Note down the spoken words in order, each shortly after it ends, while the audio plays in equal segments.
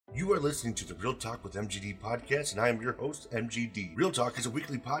You are listening to the Real Talk with MGD podcast, and I am your host, MGD. Real Talk is a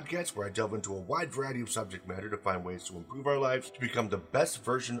weekly podcast where I delve into a wide variety of subject matter to find ways to improve our lives to become the best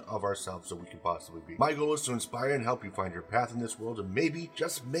version of ourselves that we can possibly be. My goal is to inspire and help you find your path in this world and maybe,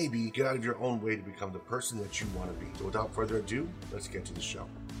 just maybe, get out of your own way to become the person that you want to be. So without further ado, let's get to the show.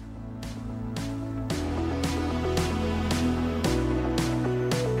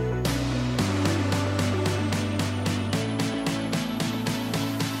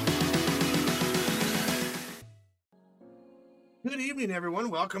 Good evening, everyone.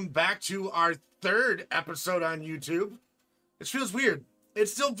 Welcome back to our third episode on YouTube. It feels weird. It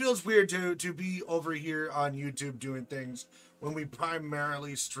still feels weird to be over here on YouTube doing things when we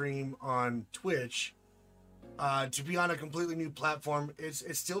primarily stream on Twitch. To be on a completely new platform, it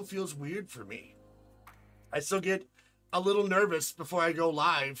still feels weird for me. I still get a little nervous before I go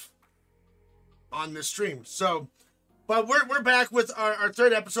live on this stream. But we're back with our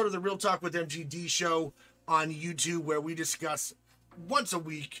third episode of the Real Talk with MGD show on YouTube, where we discuss once a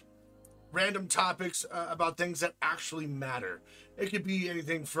week random topics about things that actually matter. It could be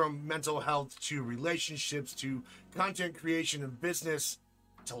anything from mental health to relationships to content creation and business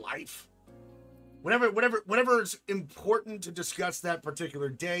to life. Whatever is important to discuss that particular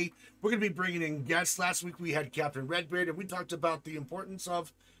day. We're going to be bringing in guests. Last week we had Captain Redbeard, and we talked about the importance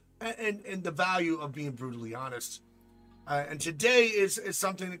of and the value of being brutally honest. And today is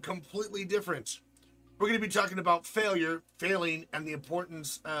something completely different. We're going to be talking about failing, and the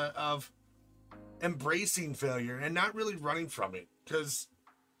importance of embracing failure and not really running from it. Because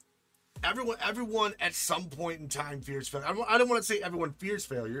everyone at some point in time fears failure. I don't want to say everyone fears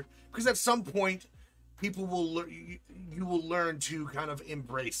failure, because at some point people will you will learn to kind of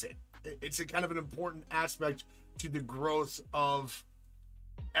embrace it. It's a kind of an important aspect to the growth of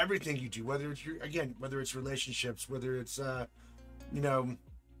everything you do. Whether it's relationships, whether it's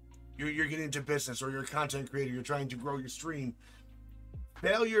You're getting into business, or you're a content creator, you're trying to grow your stream.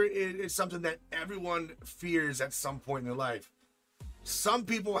 Failure is something that everyone fears at some point in their life. Some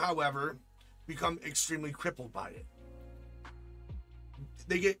people, however, become extremely crippled by it.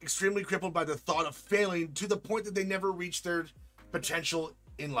 They get extremely crippled by the thought of failing to the point that they never reach their potential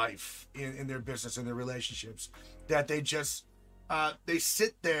in life, in their business, in their relationships. That they just, they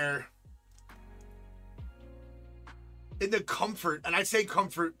sit there in the comfort, and I say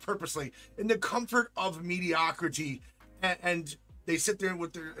comfort purposely, in the comfort of mediocrity, and they sit there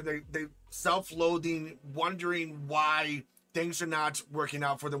with they self-loathing, wondering why things are not working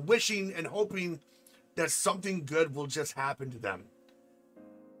out for them, wishing and hoping that something good will just happen to them,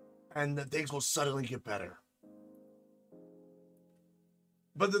 and that things will suddenly get better.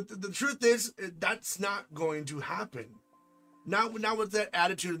 But the truth is, that's not going to happen. Not with that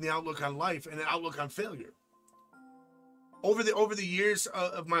attitude and the outlook on life and the outlook on failure. Over the years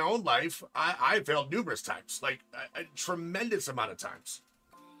of my own life, I failed numerous times, like a tremendous amount of times.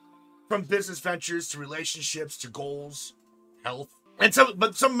 From business ventures to relationships to goals, health.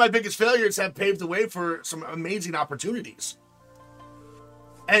 But some of my biggest failures have paved the way for some amazing opportunities.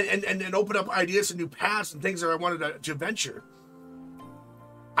 And open up ideas and new paths and things that I wanted to venture.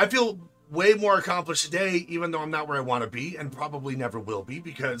 I feel way more accomplished today, even though I'm not where I want to be, and probably never will be,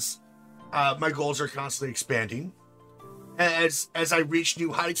 because my goals are constantly expanding. As I reach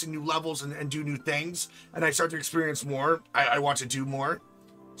new heights and new levels and do new things, and I start to experience more, I want to do more.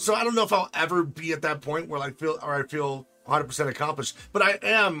 So I don't know if I'll ever be at that point where I feel 100% accomplished, but I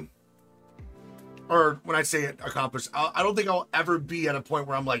am. Or when I say accomplished, I don't think I'll ever be at a point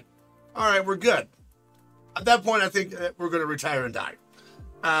where I'm like, all right, we're good. At that point, I think we're going to retire and die.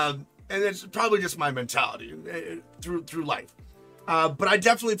 And it's probably just my mentality through life. But I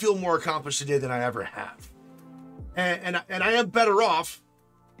definitely feel more accomplished today than I ever have. And I am better off,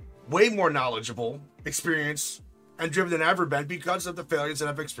 way more knowledgeable, experienced, and driven than I've ever been because of the failures that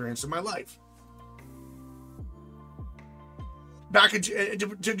I've experienced in my life.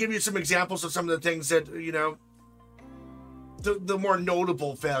 To give you some examples of some of the things that, the more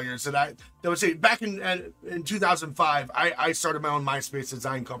notable failures that I would say, back in 2005, I started my own MySpace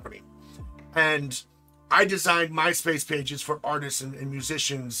design company. And I designed MySpace pages for artists and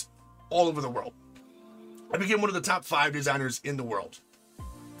musicians all over the world. I became one of the top 5 designers in the world.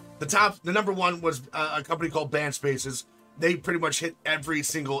 The number one was a company called Bandspaces. They pretty much hit every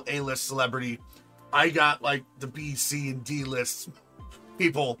single A-list celebrity. I got like the B, C, and D list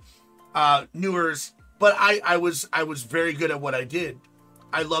people, newers, but I was very good at what I did.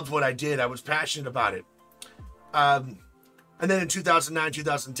 I loved what I did. I was passionate about it. And then in 2009,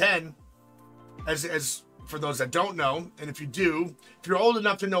 2010, as for those that don't know, and if you're old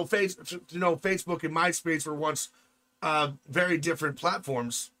enough to know Facebook and MySpace were once very different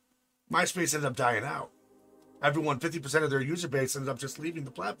platforms. MySpace ended up dying out. Everyone, 50% of their user base ended up just leaving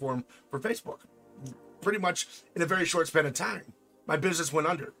the platform for Facebook. Pretty much in a very short span of time. My business went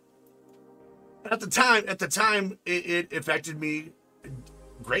under. At the time, it affected me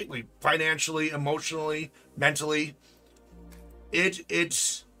greatly, financially, emotionally, mentally. It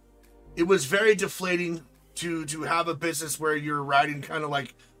was very deflating to have a business where you're riding kind of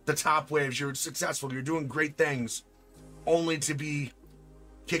like the top waves. You're successful, you're doing great things, only to be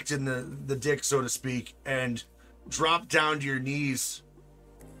kicked in the dick, so to speak, and drop down to your knees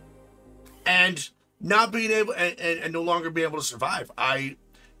and not being able and no longer be able to survive.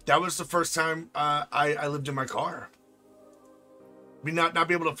 That was the first time I lived in my car. I mean, not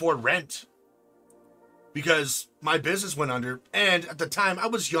be able to afford rent because my business went under. And at the time, I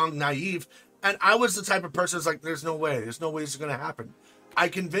was young, naive, and I was the type of person that's like, there's no way this is going to happen. I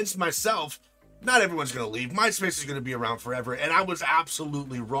convinced myself, not everyone's going to leave. MySpace is going to be around forever. And I was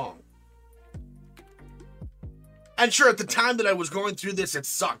absolutely wrong. And sure, at the time that I was going through this, it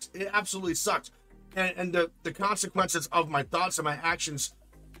sucked. It absolutely sucked. And the consequences of my thoughts and my actions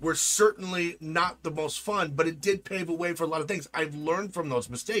were certainly not the most fun, but it did pave a way for a lot of things. I've learned from those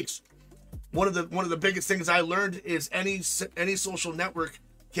mistakes. One of the biggest things I learned is any social network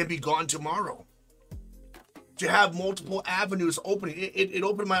can be gone tomorrow. To have multiple avenues opening, it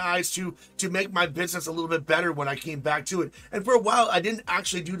opened my eyes to make my business a little bit better when I came back to it. And for a while, I didn't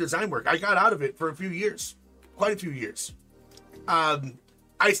actually do design work. I got out of it for a few years, quite a few years.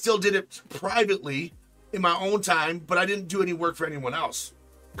 I still did it privately in my own time, but I didn't do any work for anyone else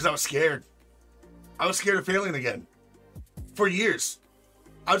because I was scared. I was scared of failing again for years.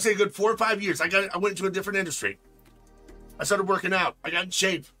 I would say a good 4 or 5 years. I went into a different industry. I started working out. I got in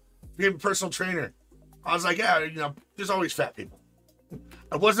shape, became a personal trainer. I was like, yeah, there's always fat people.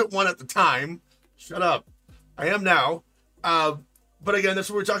 I wasn't one at the time. Shut up. I am now. But again, that's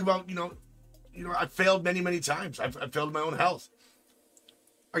what we're talking about. I failed many, many times. I failed in my own health.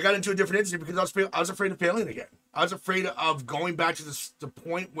 I got into a different industry because I was afraid of failing again. I was afraid of going back to the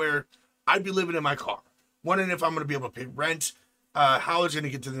point where I'd be living in my car, wondering if I'm going to be able to pay rent, how I was going to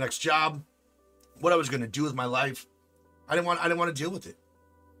get to the next job, what I was going to do with my life. I didn't want to deal with it.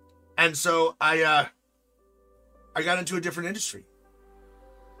 And so I got into a different industry.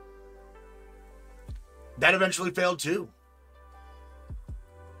 That eventually failed too.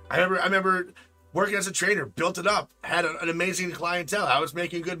 I remember working as a trainer, built it up, had an amazing clientele. I was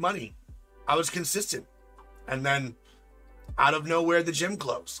making good money. I was consistent. And then out of nowhere, the gym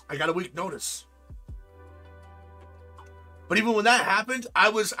closed. I got a week notice. But even when that happened, I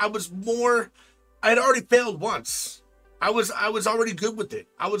had already failed once. I was already good with it.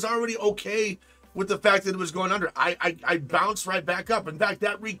 I was already okay with the fact that it was going under. I bounced right back up. In fact,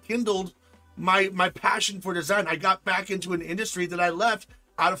 that rekindled my passion for design. I got back into an industry that I left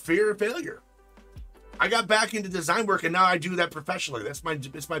out of fear of failure. I got back into design work, and now I do that professionally. It's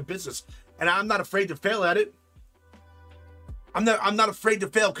my business, and I'm not afraid to fail at it. I'm not afraid to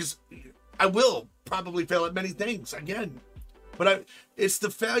fail because I will probably fail at many things again. But it's the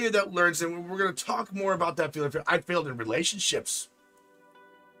failure that learns, and we're going to talk more about that failure. I failed in relationships.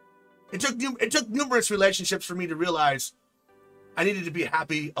 It took numerous relationships for me to realize I needed to be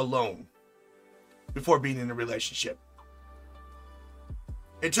happy alone before being in a relationship.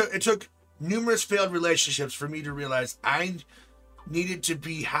 It took numerous failed relationships for me to realize I needed to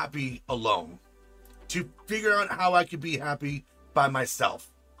be happy alone, to figure out how I could be happy by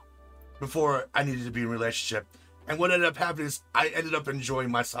myself before I needed to be in a relationship. And what ended up happening is I ended up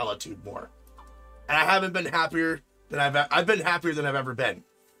enjoying my solitude more. And I haven't been happier than I've been happier than I've ever been.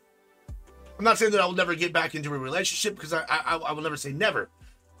 I'm not saying that I will never get back into a relationship because I will never say never.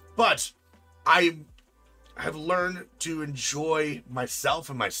 But I have learned to enjoy myself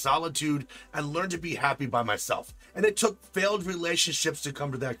and my solitude and learn to be happy by myself. And it took failed relationships to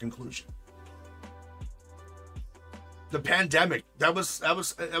come to that conclusion. The pandemic, that was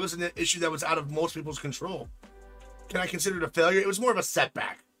an issue that was out of most people's control. Can I consider it a failure? It was more of a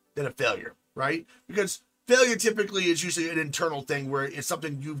setback than a failure, right? Because failure typically is usually an internal thing where it's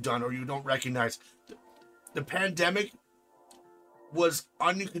something you've done or you don't recognize. The pandemic was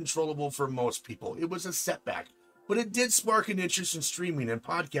uncontrollable for most people. It was a setback, but it did spark an interest in streaming and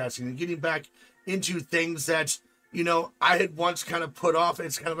podcasting and getting back into things that, I had once kind of put off.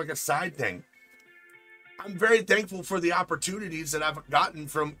 It's kind of like a side thing. I'm very thankful for the opportunities that I've gotten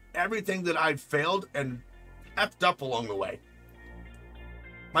from everything that I've failed and effed up along the way.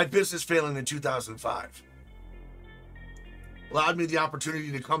 My business failing in 2005 allowed me the opportunity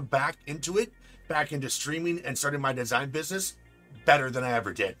to come back into it, back into streaming and starting my design business better than I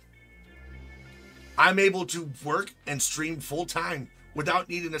ever did. I'm able to work and stream full time without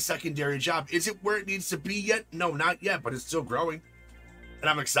needing a secondary job. Is it where it needs to be yet? No, not yet, but it's still growing. And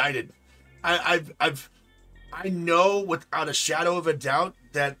I'm excited. I know without a shadow of a doubt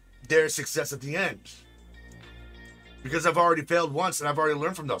that there's success at the end. Because I've already failed once and I've already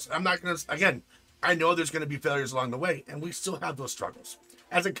learned from those. I'm not going to, again, I know there's going to be failures along the way, and we still have those struggles.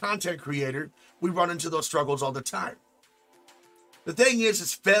 As a content creator, we run into those struggles all the time. The thing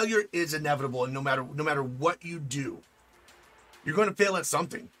is failure is inevitable, and no matter what you do, you're going to fail at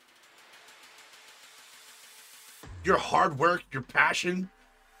something. Your hard work, your passion,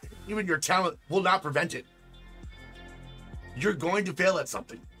 even your talent will not prevent it. You're going to fail at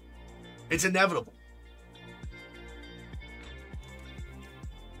something. It's inevitable.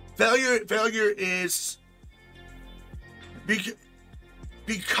 Failure is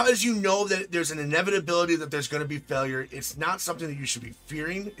because you know that there's an inevitability that there's going to be failure. It's not something that you should be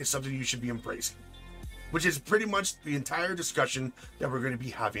fearing. It's something you should be embracing, which is pretty much the entire discussion that we're going to be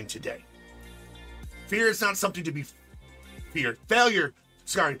having today. Fear is not something to be feared. Failure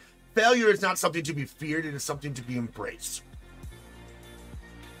is not something to be feared. It is something to be embraced.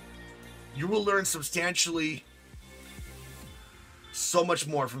 You will learn substantially so much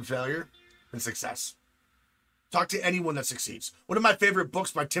more from failure than success. Talk to anyone that succeeds. One of my favorite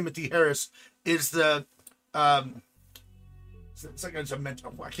books by Timothy Harris is the it's like it's a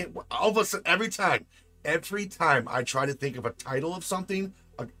mental. I can't. All of a sudden, every time I try to think of a title of something,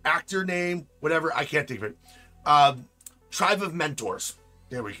 an actor name, whatever, I can't think of it. Tribe of Mentors.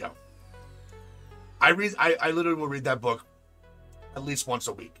 There we go. I literally will read that book at least once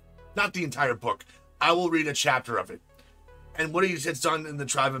a week. Not the entire book. I will read a chapter of it. And what he's done in the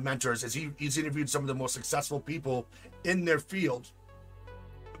Tribe of Mentors is he's interviewed some of the most successful people in their field.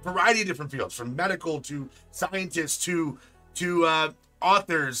 A variety of different fields, from medical to scientists to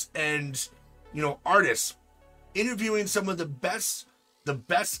authors and, artists. Interviewing some of the best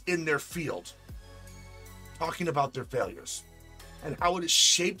in their field. Talking about their failures and how it has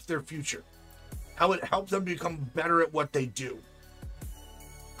shaped their future. How it helped them become better at what they do.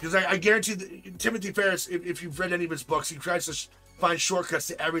 Because I guarantee that Timothy Ferriss, if you've read any of his books, he tries to find shortcuts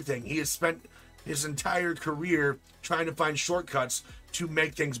to everything. He has spent his entire career trying to find shortcuts to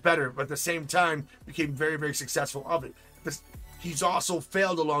make things better, but at the same time became very, very successful of it. But he's also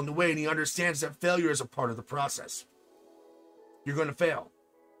failed along the way, and he understands that failure is a part of the process. You're going to fail.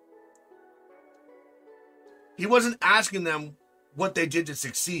 He wasn't asking them what they did to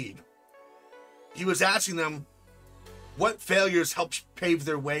succeed. He was asking them what failures helped pave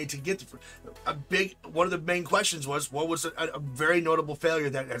their way to get to one of the main questions was, what was a very notable failure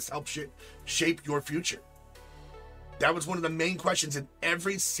that has helped shape your future? That was one of the main questions in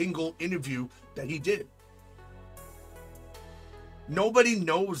every single interview that he did. Nobody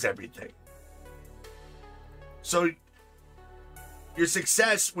knows everything. So your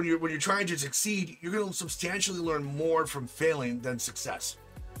success, when you're trying to succeed, you're going to substantially learn more from failing than success.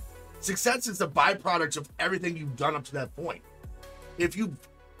 Success is the byproduct of everything you've done up to that point. If you've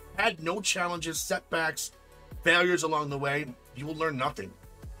had no challenges, setbacks, failures along the way, you will learn nothing.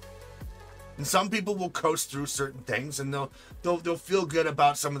 And some people will coast through certain things, and they'll feel good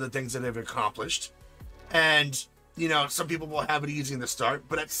about some of the things that they've accomplished. And some people will have it easy in the start,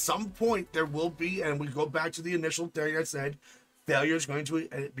 but at some point there will be, and we go back to the initial thing I said, failure is going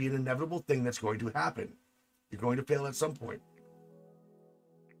to be an inevitable thing that's going to happen. You're going to fail at some point.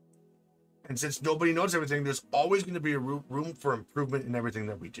 And since nobody knows everything, there's always going to be a room for improvement in everything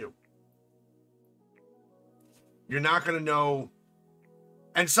that we do. You're not going to know,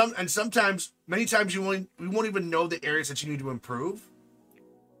 and sometimes, many times we won't even know the areas that you need to improve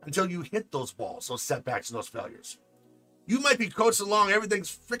until you hit those walls, those setbacks, and those failures. You might be coasting along,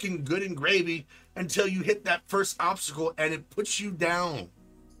 everything's freaking good and gravy until you hit that first obstacle and it puts you down.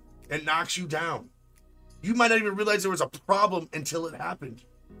 It knocks you down. You might not even realize there was a problem until it happened.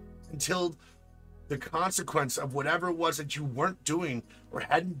 Until the consequence of whatever it was that you weren't doing or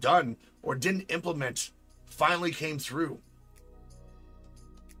hadn't done or didn't implement finally came through.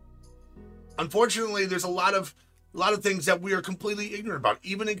 Unfortunately, there's a lot of things that we are completely ignorant about,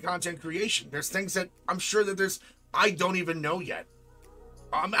 even in content creation. There's things that I'm sure that I don't even know yet.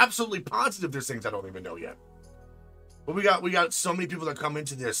 I'm absolutely positive there's things I don't even know yet. But we got so many people that come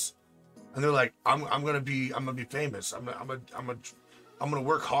into this and they're like, I'm gonna be famous. I'm gonna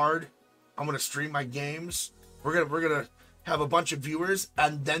work hard. I'm gonna stream my games. We're gonna have a bunch of viewers,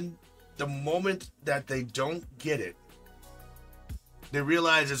 and then the moment that they don't get it, they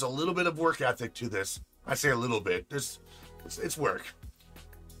realize there's a little bit of work ethic to this. I say a little bit. It's work.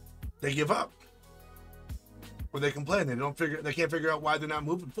 They give up, or they complain. They can't figure out why they're not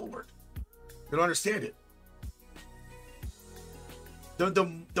moving forward. They don't understand it.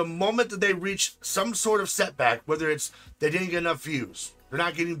 The moment that they reach some sort of setback, whether it's they didn't get enough views, they're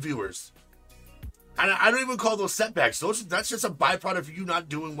not getting viewers. And I don't even call those setbacks. That's just a byproduct of you not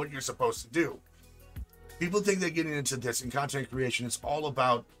doing what you're supposed to do. People think they're getting into this in content creation. It's all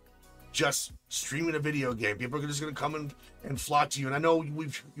about just streaming a video game. People are just going to come in and flock to you. And I know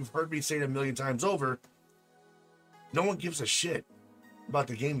you've heard me say it a million times over. No one gives a shit about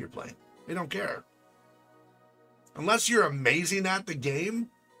the game you're playing. They don't care. Unless you're amazing at the game,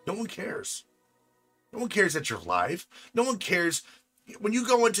 no one cares. No one cares that you're live. No one cares when you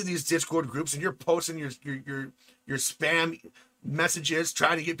go into these Discord groups and you're posting your spam messages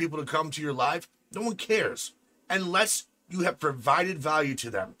trying to get people to come to your live. No one cares unless you have provided value to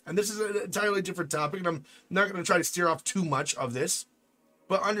them. And this is an entirely different topic, and I'm not going to try to steer off too much of this,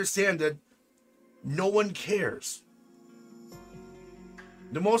 but understand that no one cares.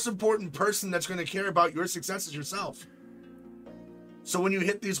 The most important person that's going to care about your success is yourself. So when you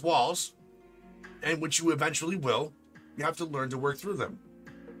hit these walls, and which you eventually will, you have to learn to work through them.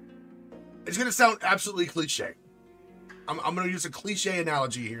 It's going to sound absolutely cliche. I'm going to use a cliche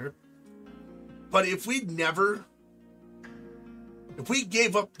analogy here. But if we gave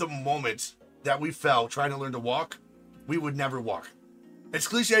up the moment that we fell trying to learn to walk, we would never walk. As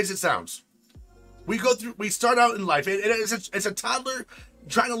cliche as it sounds. We start out in life. It's a toddler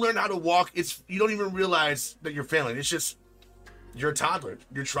trying to learn how to walk. You don't even realize that you're failing. It's just, you're a toddler.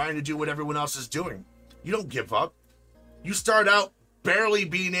 You're trying to do what everyone else is doing. You don't give up. You start out barely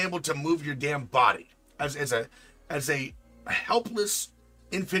being able to move your damn body as a helpless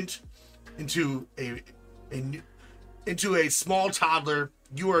infant into a small toddler.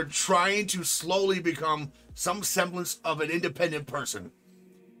 You are trying to slowly become some semblance of an independent person.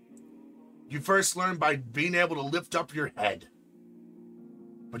 You first learn by being able to lift up your head.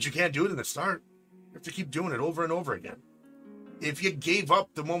 But you can't do it in the start. You have to keep doing it over and over again. If you gave up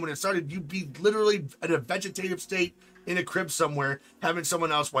the moment it started, you'd be literally in a vegetative state in a crib somewhere, having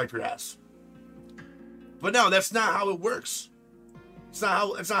someone else wipe your ass. But no, that's not how it works. It's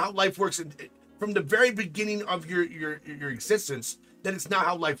not how life works. From the very beginning of your existence, that it's not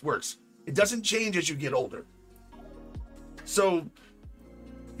how life works. It doesn't change as you get older. So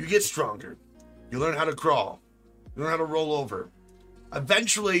you get stronger. You learn how to crawl. You learn how to roll over.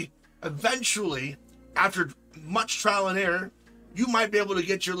 Eventually, after much trial and error, you might be able to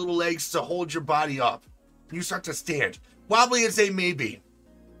get your little legs to hold your body up. You start to stand. Wobbly as they may be.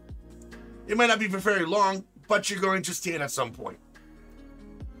 It might not be for very long, but you're going to stand at some point.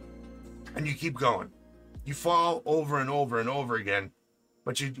 And you keep going. You fall over and over and over again,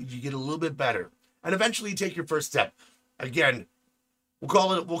 but you get a little bit better. And eventually you take your first step. Again, we'll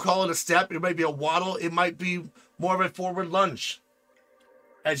call it a step. It might be a waddle. It might be more of a forward lunge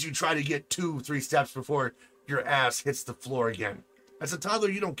as you try to get 2-3 steps before your ass hits the floor again. As a toddler,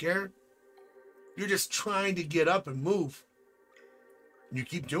 you don't care. You're just trying to get up and move. And you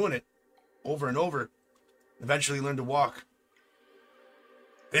keep doing it over and over. Eventually you learn to walk.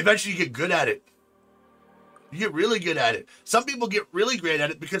 And eventually you get good at it. You get really good at it. Some people get really great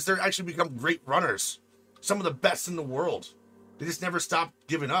at it because they're actually become great runners. Some of the best in the world. They just never stopped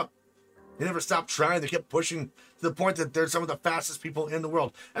giving up. They never stopped trying. They kept pushing to the point that they're some of the fastest people in the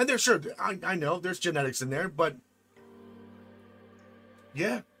world. And they're sure, I know there's genetics in there, but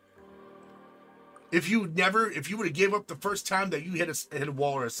yeah. If you would have gave up the first time that you hit a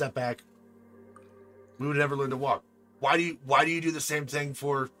wall or a setback, we would never learn to walk. Why do you do the same thing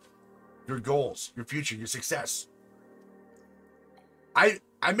for your goals, your future, your success? I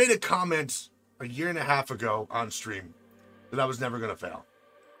made a comment a year and a half ago on stream that I was never going to fail.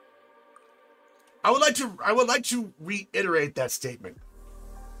 I would like to reiterate that statement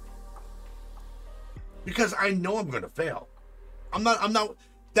because I know I'm going to fail. I'm not.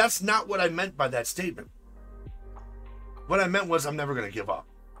 That's not what I meant by that statement. What I meant was I'm never going to give up.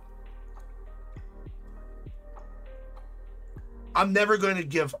 I'm never going to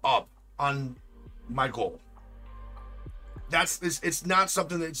give up on my goal. It's not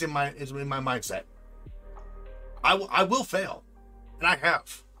something that's in my mindset. I will fail, and I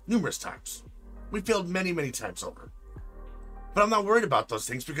have numerous times. We failed many, many times over. But I'm not worried about those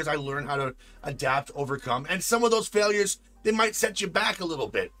things because I learn how to adapt, overcome, and some of those failures, they might set you back a little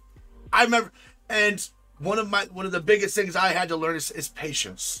bit. I remember, and one of the biggest things I had to learn is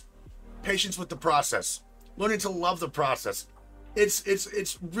patience. Patience with the process. Learning to love the process.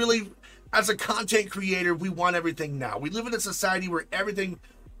 It's really, as a content creator, we want everything now. We live in a society where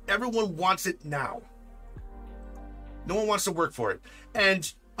everyone wants it now. No one wants to work for it.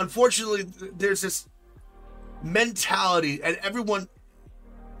 And unfortunately, there's this mentality, and everyone,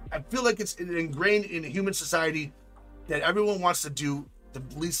 I feel like it's ingrained in human society that everyone wants to do the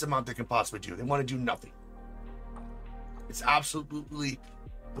least amount they can possibly do. They want to do nothing. It's absolutely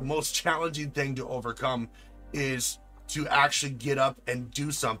the most challenging thing to overcome, is to actually get up and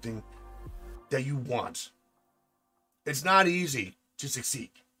do something that you want. It's not easy to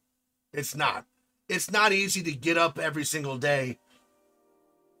succeed. It's not. It's not easy to get up every single day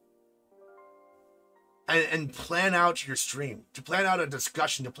and plan out your stream, to plan out a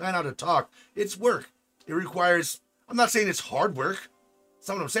discussion, to plan out a talk. It's work. It requires, I'm not saying it's hard work. That's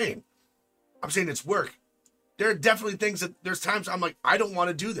not what I'm saying. I'm saying it's work. There are definitely things that there's times I'm like, I don't want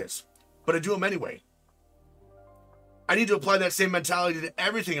to do this, but I do them anyway. I need to apply that same mentality to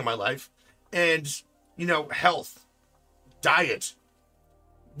everything in my life. And, health, diet.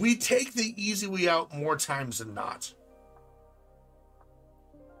 We take the easy way out more times than not.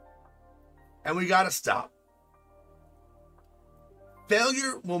 And we got to stop.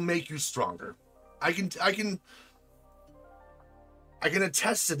 Failure will make you stronger. I can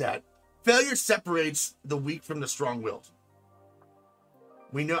attest to that. Failure separates the weak from the strong-willed.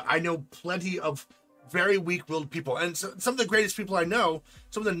 I know plenty of very weak-willed people, and some of the greatest people I know,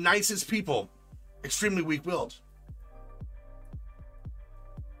 some of the nicest people, extremely weak-willed.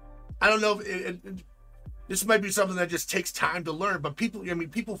 I don't know if this might be something that just takes time to learn, but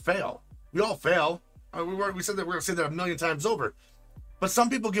people fail. We all fail. We said that we're going to say that a million times over. But some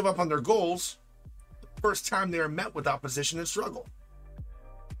people give up on their goals the first time they are met with opposition and struggle.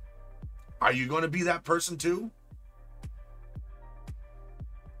 Are you going to be that person too?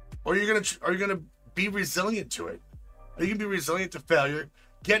 Or are you going to be resilient to it? Are you going to be resilient to failure,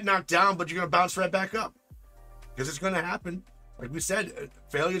 get knocked down, but you're going to bounce right back up? Because it's going to happen. Like we said,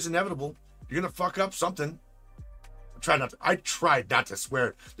 failure is inevitable. You're going to fuck up something. I tried not to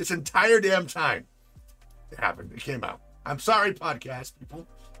swear this entire damn time. It happened. It came out. I'm sorry, podcast people.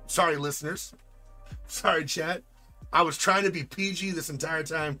 I'm sorry, listeners. I'm sorry, chat. I was trying to be PG this entire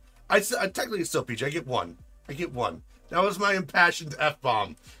time. I technically still PG. I get one. That was my impassioned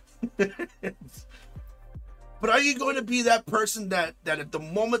F-bomb. But are you going to be that person that at the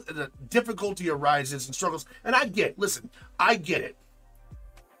moment that difficulty arises and struggles, and I get it.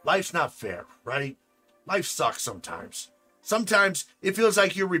 Life's not fair, right? Life sucks sometimes. Sometimes it feels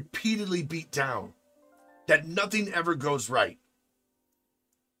like you're repeatedly beat down, that nothing ever goes right.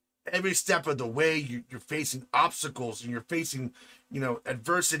 Every step of the way, you're facing obstacles and you're facing,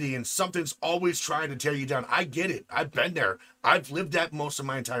 adversity, and something's always trying to tear you down. I get it. I've been there. I've lived that most of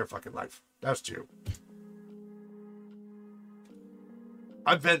my entire fucking life. That's true.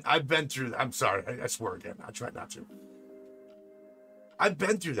 I've been through that. I'm sorry. I swear again. I try not to. I've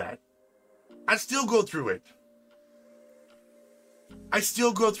been through that. I still go through it.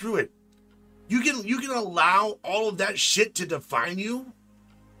 You can allow all of that shit to define you,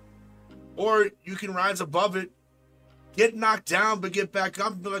 or you can rise above it, get knocked down, but get back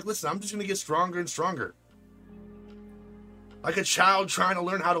up and be like, listen, I'm just going to get stronger and stronger. Like a child trying to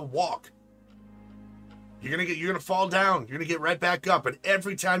learn how to walk. You're going to fall down. You're going to get right back up. And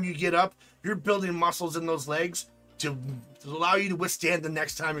every time you get up, you're building muscles in those legs to allow you to withstand the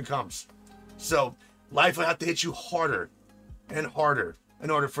next time it comes. So life will have to hit you harder and harder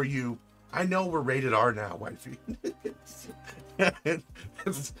in order for you. I know we're rated R now, wifey.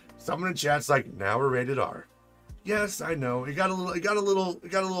 Someone in chat's like, now we're rated R. Yes, I know. It got a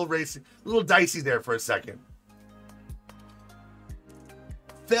little racy, a little dicey there for a second.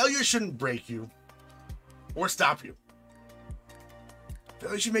 Failure shouldn't break you or stop you.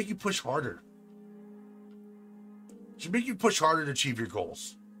 Failure should make you push harder. It should make you push harder to achieve your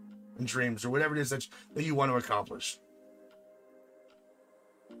goals and dreams or whatever it is that you want to accomplish.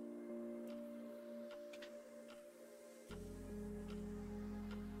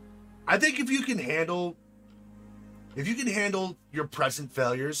 I think if you can handle your present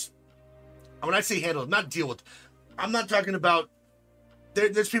failures, and when I say handle, not deal with, I'm not talking about,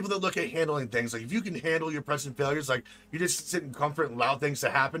 there's people that look at handling things like if you can handle your present failures, like you just sit in comfort and allow things to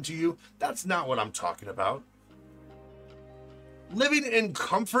happen to you. That's not what I'm talking about. Living in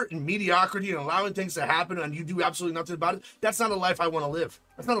comfort and mediocrity and allowing things to happen and you do absolutely nothing about it, that's not a life I want to live.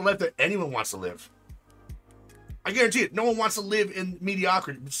 That's not a life that anyone wants to live. I guarantee it. No one wants to live in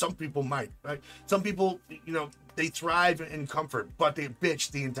mediocrity. Some people might, right? Some people, they thrive in comfort, but they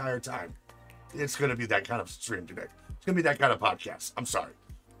bitch the entire time. It's going to be that kind of stream today. It's going to be that kind of podcast. I'm sorry.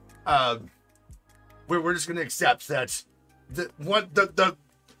 We're just going to accept that the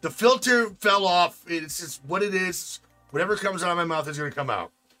filter fell off. It's just what it is. Whatever comes out of my mouth is going to come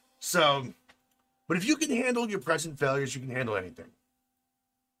out. So, but if you can handle your present failures, you can handle anything.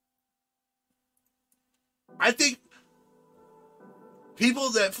 I think people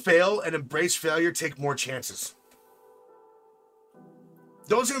that fail and embrace failure take more chances.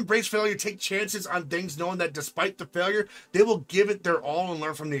 Those who embrace failure take chances on things knowing that despite the failure, they will give it their all and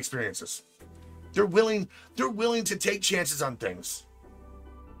learn from the experiences. They're willing to take chances on things.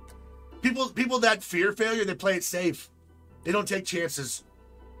 People that fear failure, they play it safe. They don't take chances.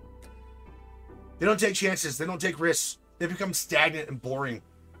 They don't take chances. They don't take risks. They become stagnant and boring.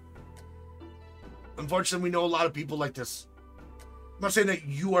 Unfortunately, we know a lot of people like this. I'm not saying that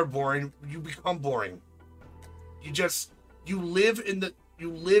you are boring. You become boring. You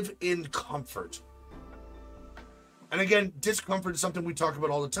live in comfort. And again, discomfort is something we talk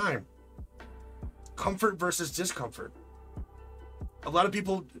about all the time. Comfort versus discomfort. A lot of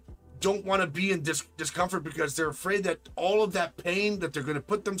people don't want to be in discomfort because they're afraid that all of that pain that they're going to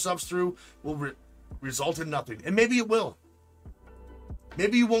put themselves through will result in nothing. And maybe it will.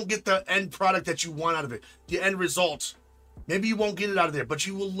 Maybe you won't get the end product that you want out of it, the end result. Maybe you won't get it out of there, but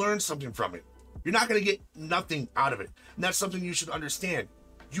you will learn something from it. You're not going to get nothing out of it. And that's something you should understand.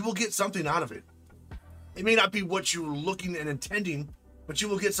 You will get something out of it. It may not be what you were looking and intending, but you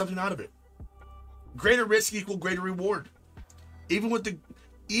will get something out of it. Greater risk equal greater reward. Even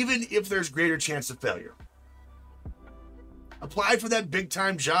if there's greater chance of failure. Apply for that big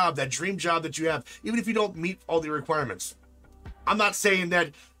time job, that dream job that you have, even if you don't meet all the requirements. I'm not saying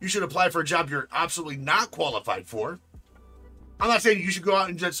that you should apply for a job you're absolutely not qualified for. I'm not saying you should go out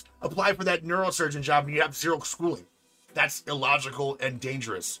and just apply for that neurosurgeon job and you have zero schooling. That's illogical and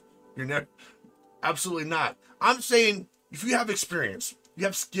dangerous. You're never, absolutely not. I'm saying if you have experience, you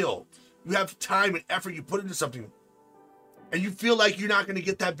have skill, you have time and effort you put into something, and you feel like you're not going to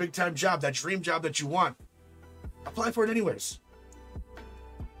get that big time job, that dream job that you want, apply for it anyways.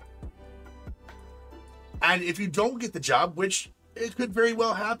 And if you don't get the job, which it could very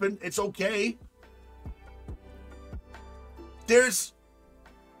well happen, it's okay. There's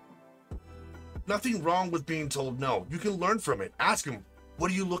nothing wrong with being told no. You can learn from it. Ask them,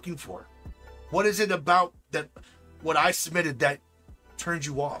 what are you looking for? What is it about that what I submitted that turned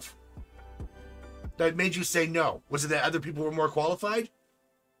you off? That made you say no? Was it that other people were more qualified?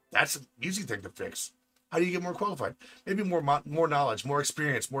 That's an easy thing to fix. How do you get more qualified? Maybe more knowledge, more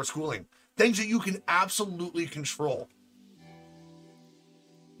experience, more schooling. Things that you can absolutely control.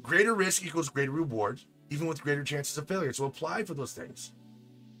 Greater risk equals greater reward, even with greater chances of failure. So apply for those things.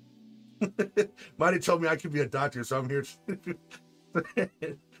 Might have told me I could be a doctor, so I'm here.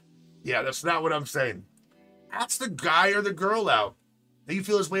 Yeah, that's not what I'm saying. Ask the guy or the girl out that you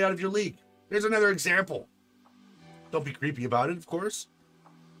feel is way out of your league. Here's another example. Don't be creepy about it, of course.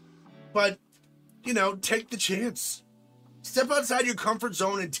 But, take the chance. Step outside your comfort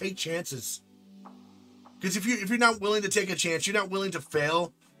zone and take chances. Because if you're not willing to take a chance, you're not willing to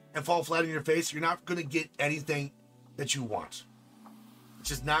fail and fall flat on your face, you're not going to get anything that you want. It's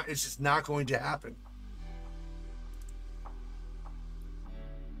just not going to happen.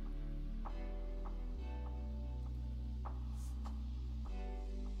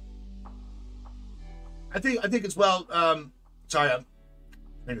 I think as well. Sorry, I'm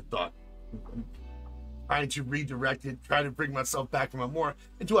train of thought. I'm trying to redirect it, trying to bring myself back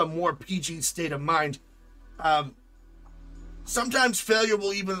into a more PG state of mind. Sometimes failure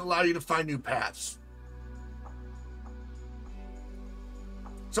will even allow you to find new paths.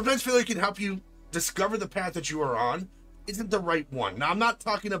 Sometimes failure can help you discover the path that you are on isn't the right one. Now, I'm not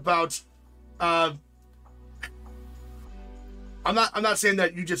talking about. I'm not saying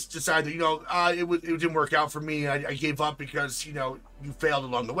that you just decide that it didn't work out for me. I gave up because you failed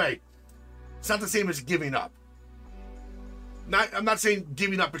along the way. It's not the same as giving up. I'm not saying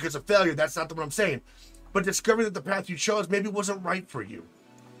giving up because of failure. That's not what I'm saying. But discovering that the path you chose maybe wasn't right for you.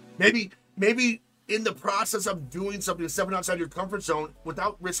 Maybe in the process of doing something, stepping outside your comfort zone with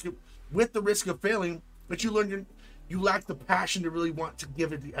the risk of failing, but you learned you lack the passion to really want to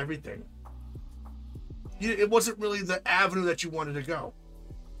give it everything. It wasn't really the avenue that you wanted to go.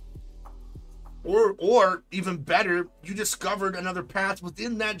 Or even better, you discovered another path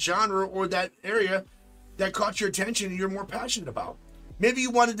within that genre or that area that caught your attention and you're more passionate about. Maybe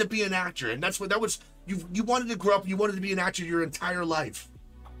you wanted to be an actor, and you wanted to grow up, you wanted to be an actor your entire life.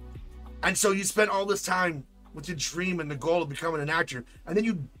 And so you spent all this time with the dream and the goal of becoming an actor, and then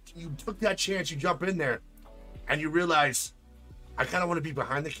you took that chance, you jump in there, and you realize, I kind of want to be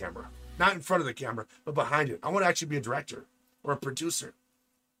behind the camera. Not in front of the camera, but behind it. I want to actually be a director or a producer.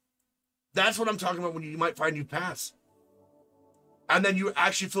 That's what I'm talking about when you might find new paths. And then you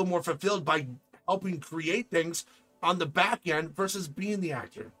actually feel more fulfilled by helping create things on the back end versus being the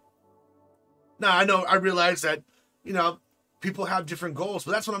actor. Now, I realize that, people have different goals,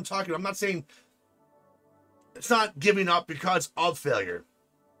 but that's what I'm talking about. I'm not saying it's not giving up because of failure,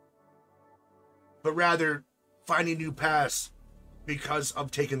 but rather finding new paths because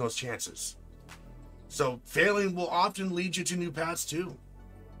of taking those chances. So failing will often lead you to new paths too.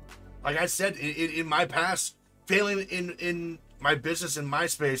 Like I said, in my past, failing in my business, in my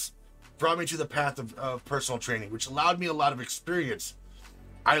space, brought me to the path of personal training, which allowed me a lot of experience.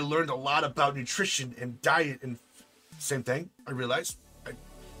 I learned a lot about nutrition and diet, and same thing, I realized.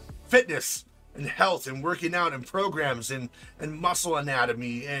 Fitness and health and working out and programs and muscle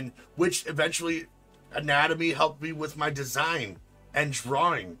anatomy, and which eventually anatomy helped me with my design and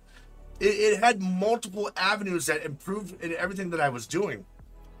drawing. It had multiple avenues that improved in everything that I was doing.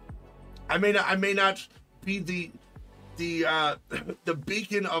 I may not be the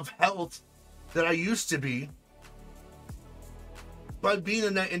beacon of health that I used to be, but being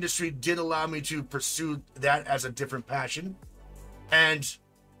in that industry did allow me to pursue that as a different passion, and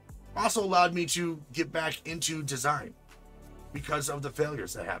also allowed me to get back into design because of the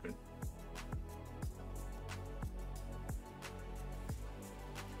failures that happened.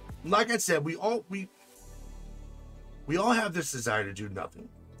 Like I said, we all have this desire to do nothing,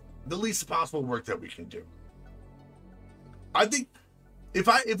 the least possible work that we can do. I think if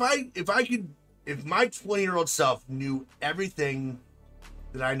my 20-year-old self knew everything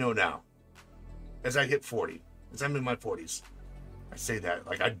that I know now, as I hit 40, as I'm in my 40s, I say that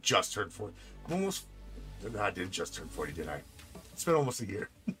like I just turned 40. No, I didn't just turn 40, did I? It's been almost a year.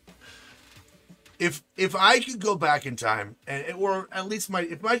 If I could go back in time, or at least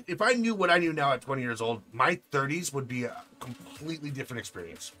if I knew what I knew now at 20 years old, my 30s would be a completely different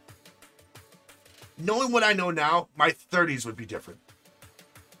experience. Knowing what I know now, my 30s would be different.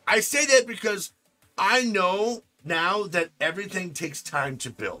 I say that because I know now that everything takes time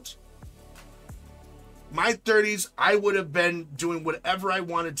to build. My 30s, I would have been doing whatever I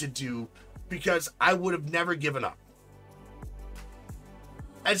wanted to do because I would have never given up.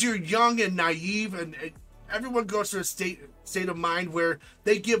 As you're young and naive, and everyone goes through a state of mind where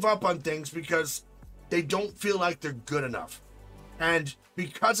they give up on things because they don't feel like they're good enough. And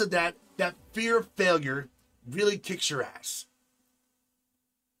because of that fear of failure really kicks your ass.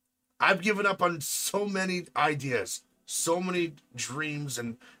 I've given up on so many ideas, so many dreams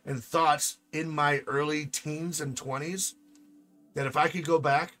and thoughts in my early teens and 20s that if I could go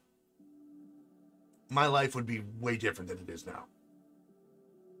back, my life would be way different than it is now.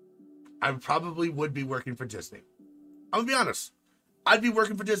 I probably would be working for Disney. I'm gonna be honest. I'd be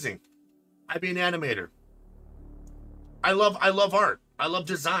working for Disney. I'd be an animator. I love art. I love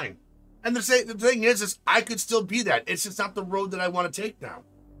design. And the thing is I could still be that. It's just not the road that I want to take now.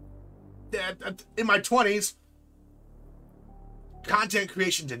 In my 20s, content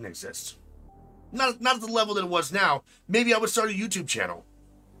creation didn't exist. Not at the level that it was now. Maybe I would start a YouTube channel.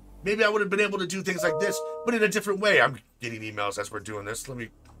 Maybe I would have been able to do things like this, but in a different way. I'm getting emails as we're doing this. Let me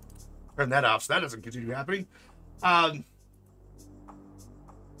turn that off so that doesn't continue happening. I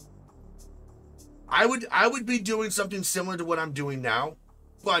would be doing something similar to what I'm doing now,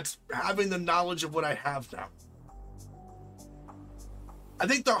 but having the knowledge of what I have now. I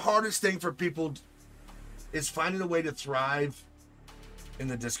think the hardest thing for people is finding a way to thrive in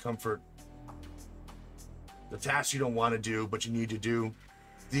the discomfort. The tasks you don't want to do, but you need to do.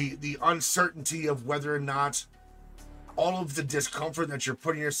 The uncertainty of whether or not all of the discomfort that you're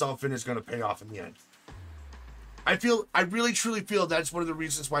putting yourself in is going to pay off in the end. I really truly feel that's one of the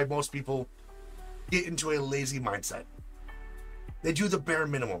reasons why most people get into a lazy mindset. They do the bare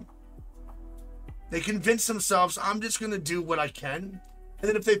minimum. They convince themselves, I'm just going to do what I can. And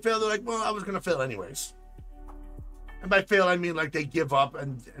then if they fail, they're like, well, I was going to fail anyways. And by fail, I mean like they give up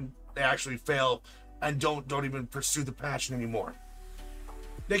and they actually fail and don't even pursue the passion anymore.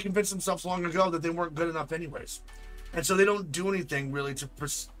 They convinced themselves long ago that they weren't good enough anyways. And so they don't do anything really to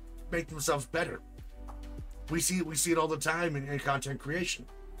make themselves better. We see it all the time in content creation.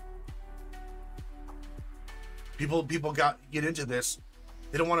 People get into this.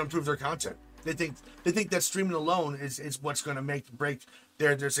 They don't want to improve their content. They think that streaming alone is what's going to make break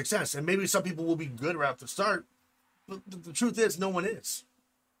their success. And maybe some people will be good right at the start, but the truth is no one is.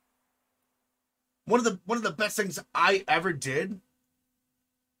 One of the best things I ever did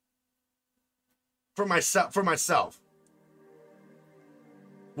for myself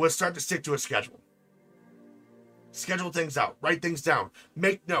was start to stick to a schedule. Schedule things out, write things down,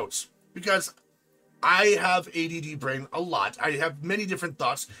 make notes, because I have ADD brain a lot. I have many different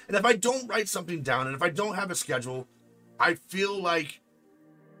thoughts, and if I don't write something down, and if I don't have a schedule, I feel like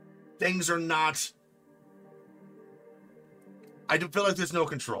things are not, I do feel like there's no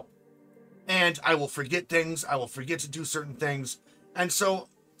control. And I will forget things, I will forget to do certain things. And so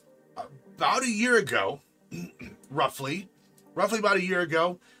about a year ago, roughly about a year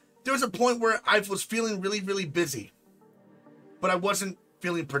ago, there was a point where I was feeling really, really busy. but I wasn't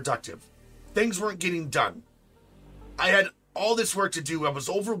feeling productive. Things weren't getting done. I had all this work to do. I was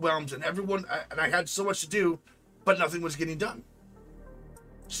overwhelmed, and I had so much to do, but nothing was getting done.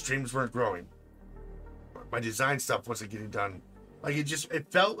 Streams weren't growing. My design stuff wasn't getting done. Like,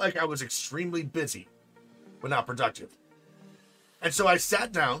 it felt like I was extremely busy, but not productive. And so I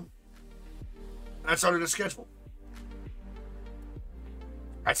sat down and I started a schedule.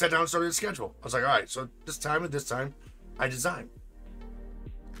 I sat down and started a schedule. I was like, all right, so this time and this time, I design.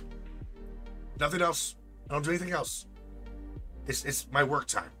 Nothing else. I don't do anything else. It's my work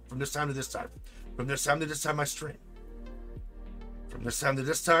time. From this time to this time. From this time to this time, I stream. From this time to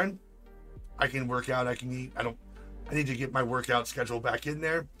this time, I can work out, I can eat. I need to get my workout schedule back in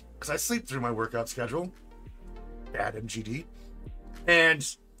there because I sleep through my workout schedule. Bad MGD.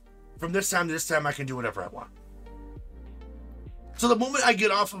 And from this time to this time, I can do whatever I want. So the moment I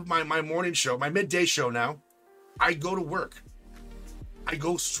get off of my morning show, my midday show now, I go to work. I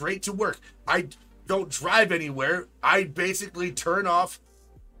go straight to work. I don't drive anywhere. I basically turn off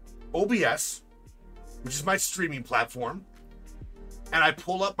OBS, which is my streaming platform, and I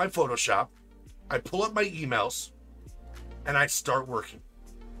pull up my Photoshop, I pull up my emails, and I start working.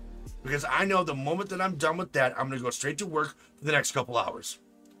 Because I know the moment that I'm done with that, I'm going to go straight to work for the next couple hours.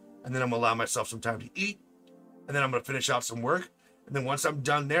 And then I'm going to allow myself some time to eat, and then I'm going to finish out some work. And then once I'm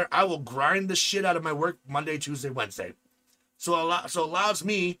done there, I will grind the shit out of my work Monday, Tuesday, Wednesday. So it allows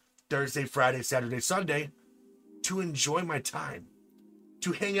me Thursday, Friday, Saturday, Sunday to enjoy my time,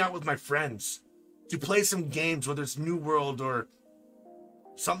 to hang out with my friends, to play some games, whether it's New World or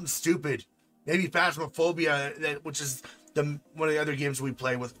something stupid, maybe Phasmophobia, which is one of the other games we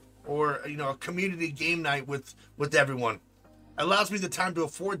play with, or a community game night with everyone. It allows me the time to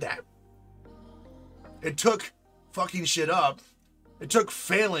afford that. It took fucking shit up. It took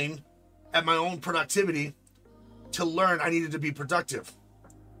failing at my own productivity to learn I needed to be productive.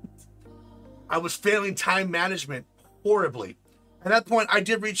 I was failing time management horribly. At that point, I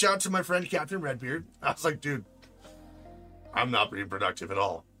did reach out to my friend Captain Redbeard. I was like, dude, I'm not being productive at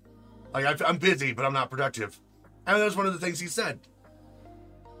all. Like, I'm busy, but I'm not productive. And that was one of the things he said.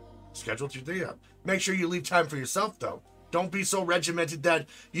 Schedule your day up. Make sure you leave time for yourself, though. Don't be so regimented that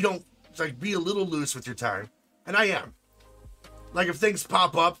you don't, be a little loose with your time. And I am. Like, if things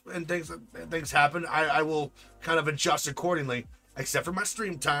pop up and things happen, I will kind of adjust accordingly, except for my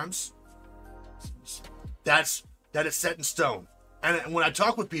stream times. That is set in stone. And when I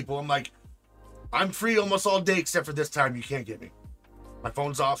talk with people, I'm like, I'm free almost all day except for this time. You can't get me. My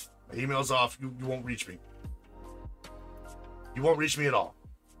phone's off. My email's off. You won't reach me. You won't reach me at all.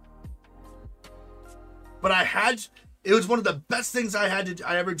 But it was one of the best things I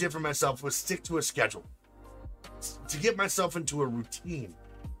ever did for myself was stick to a schedule. To get myself into a routine.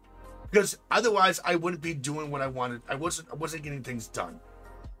 Because otherwise I wouldn't be doing what I wanted. I wasn't getting things done.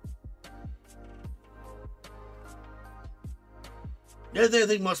 The other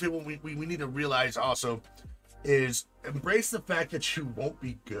thing most people we need to realize also is embrace the fact that you won't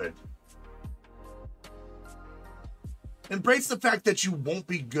be good. Embrace the fact that you won't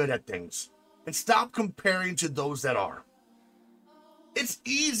be good at things. And stop comparing to those that are. It's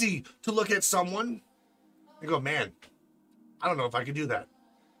easy to look at someone and go, man, I don't know if I could do that.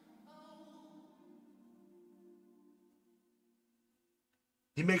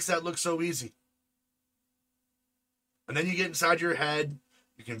 He makes that look so easy. And then you get inside your head,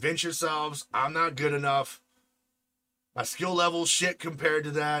 you convince yourselves, I'm not good enough. My skill level's shit compared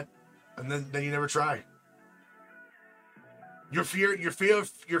to that. And then you never try. Your fear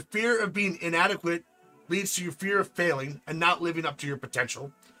of being inadequate leads to your fear of failing and not living up to your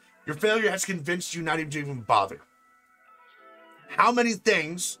potential. Your failure has convinced you not even to even bother. How many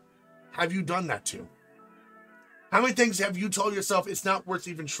things have you done that to? How many things have you told yourself it's not worth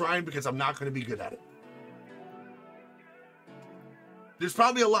even trying because I'm not going to be good at it? There's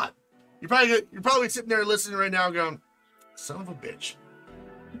probably a lot. You're probably sitting there listening right now going, son of a bitch.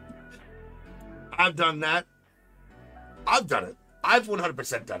 I've done that. I've done it. I've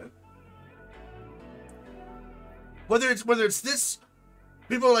 100% done it. Whether it's this,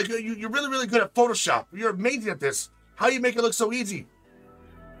 people are like, you're really, really good at Photoshop. You're amazing at this. How do you make it look so easy?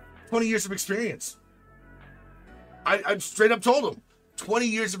 20 years of experience. I straight up told them, 20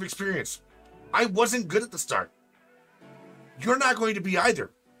 years of experience. I wasn't good at the start. You're not going to be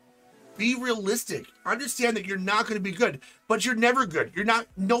either. Be realistic. Understand that you're not going to be good, but you're never good.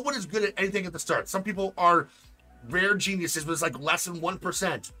 No one is good at anything at the start. Some people are rare geniuses, but it's like less than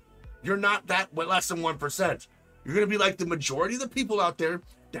 1%. You're not that less than 1%. You're going to be like the majority of the people out there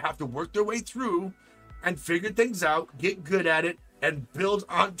that have to work their way through and figure things out, get good at it, and build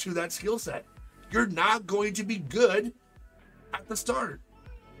onto that skill set. You're not going to be good at the start.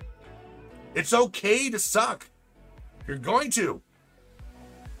 It's okay to suck. You're going to.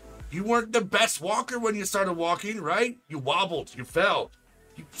 You weren't the best walker when you started walking, right? You wobbled, you fell.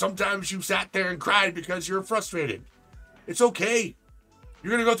 Sometimes you sat there and cried because you're frustrated. It's okay.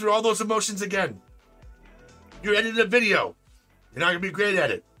 You're going to go through all those emotions again. You edited a video. You're not going to be great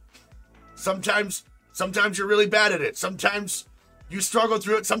at it. Sometimes you're really bad at it. Sometimes you struggle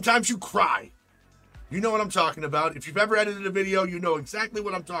through it. Sometimes you cry. You know what I'm talking about. If you've ever edited a video, you know exactly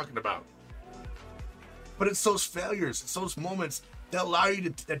what I'm talking about. But it's those failures, it's those moments that allow you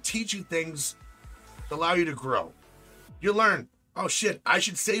to that teach you things, that allow you to grow. You learn, oh shit, I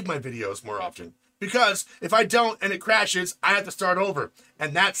should save my videos more often. Because if I don't and it crashes, I have to start over.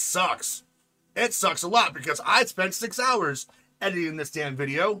 And that sucks. It sucks a lot because I spent 6 hours editing this damn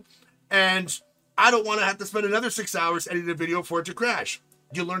video. And I don't want to have to spend another 6 hours editing a video for it to crash.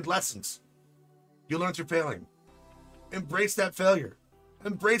 You learned lessons. You learn through failing. Embrace that failure.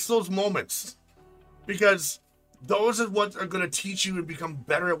 Embrace those moments. Because those are what are going to teach you and become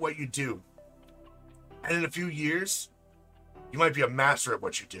better at what you do. And in a few years, you might be a master at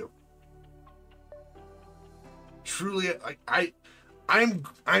what you do. Truly,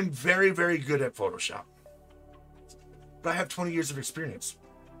 I'm very, very good at Photoshop. But I have 20 years of experience.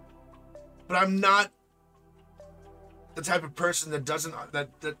 But I'm not the type of person that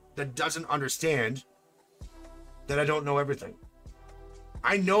doesn't understand that I don't know everything.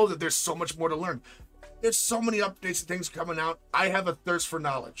 I know that there's so much more to learn. There's so many updates and things coming out. I have a thirst for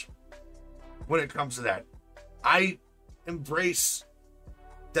knowledge when it comes to that. I embrace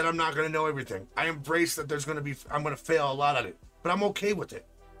that I'm not going to know everything. I embrace that I'm going to fail a lot at it, but I'm okay with it.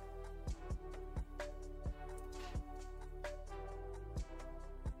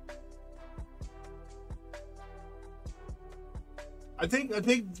 I think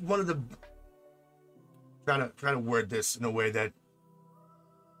one of the trying to word this in a way that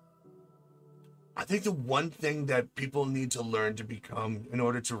I think the one thing that people need to learn to become in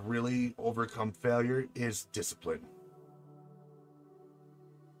order to really overcome failure is discipline.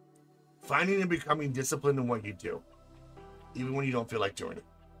 Finding and becoming disciplined in what you do, even when you don't feel like doing it.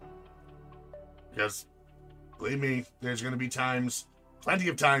 Because, believe me, there's going to be times, plenty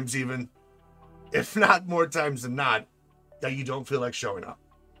of times even, if not more times than not, that you don't feel like showing up.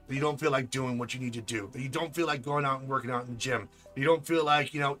 That you don't feel like doing what you need to do. That you don't feel like going out and working out in the gym. That you don't feel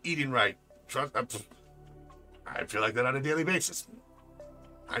like, eating right. I feel like that on a daily basis.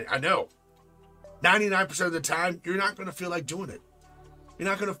 I know. 99% of the time, you're not going to feel like doing it. You're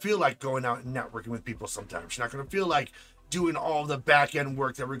not going to feel like going out and networking with people sometimes. You're not going to feel like doing all the back-end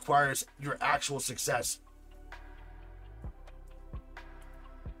work that requires your actual success.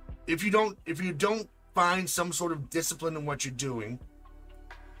 If you don't find some sort of discipline in what you're doing,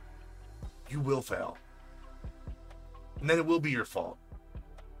 you will fail. And then it will be your fault.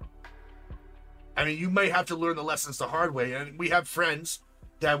 I mean, you may have to learn the lessons the hard way. And we have friends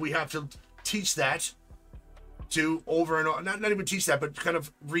that we have to teach that to over and over. Not even teach that, but kind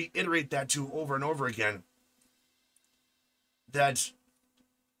of reiterate that to over and over again. That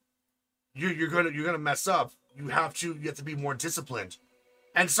you're gonna mess up. You have to be more disciplined.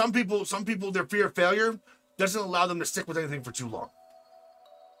 And some people, their fear of failure doesn't allow them to stick with anything for too long.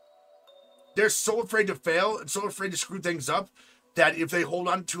 They're so afraid to fail and so afraid to screw things up that if they hold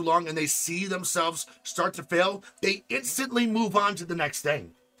on too long and they see themselves start to fail, they instantly move on to the next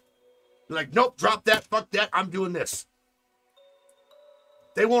thing. They're like, nope, drop that, fuck that, I'm doing this.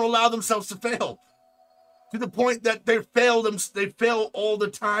 They won't allow themselves to fail. To the point that they fail all the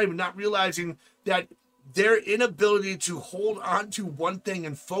time, not realizing that their inability to hold on to one thing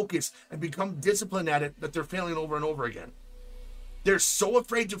and focus and become disciplined at it, that they're failing over and over again. They're so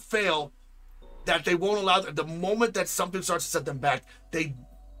afraid to fail that they won't allow, the moment that something starts to set them back, they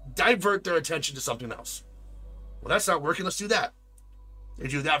divert their attention to something else. Well, that's not working. Let's do that. They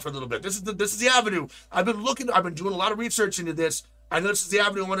do that for a little bit. This is the avenue. I've been doing a lot of research into this. I know this is the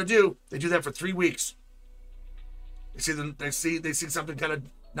avenue I want to do. They do that for 3 weeks. They see something kind of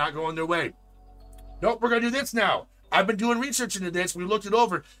not going their way. Nope, we're going to do this now. I've been doing research into this. We looked it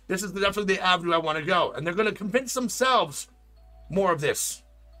over. This is definitely the avenue I want to go. And they're going to convince themselves more of this.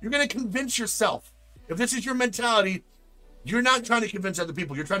 You're going to convince yourself. If this is your mentality, you're not trying to convince other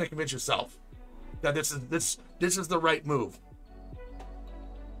people. You're trying to convince yourself that this is the right move.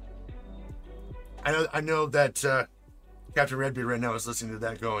 I know that Captain Redbeard right now is listening to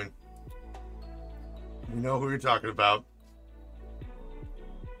that going, you know who you're talking about.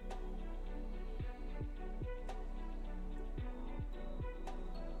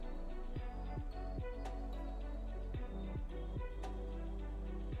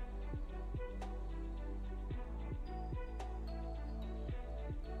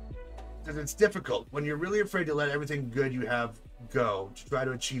 Because it's difficult when you're really afraid to let everything good you have go to try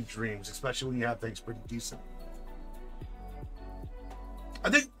to achieve dreams, especially when you have things pretty decent. I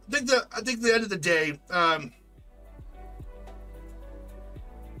think the end of the day,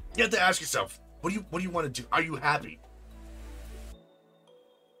 you have to ask yourself, what do you want to do? Are you happy?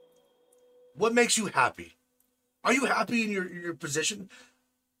 What makes you happy? Are you happy in your position?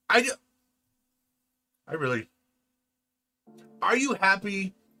 Are you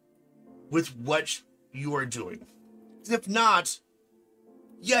happy with what you are doing? If not,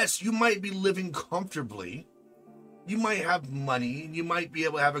 yes, you might be living comfortably. You might have money. You might be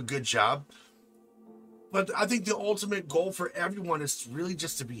able to have a good job. But I think the ultimate goal for everyone is really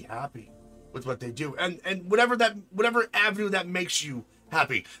just to be happy with what they do. And whatever avenue that makes you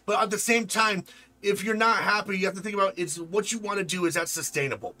happy. But at the same time, if you're not happy, you have to think about it's what you want to do. Is that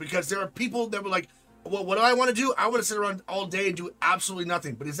sustainable? Because there are people that were like, well, what do I want to do? I want to sit around all day and do absolutely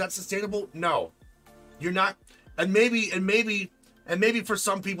nothing. But is that sustainable? No, you're not. And maybe for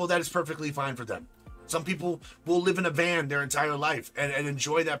some people that is perfectly fine for them. Some people will live in a van their entire life and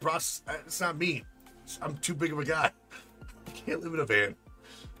enjoy that process. It's not me. I'm too big of a guy. I can't live in a van.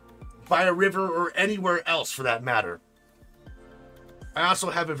 By a river or anywhere else for that matter. I also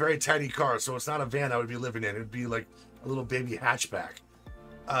have a very tiny car, so it's not a van I would be living in. It would be like a little baby hatchback.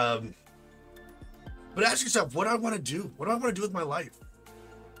 But ask yourself, what do I want to do? What do I want to do with my life?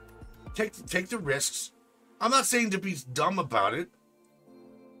 Take the risks. I'm not saying to be dumb about it.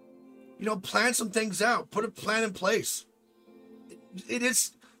 Plan some things out. Put a plan in place. It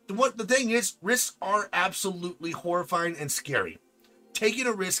is the thing is, risks are absolutely horrifying and scary. Taking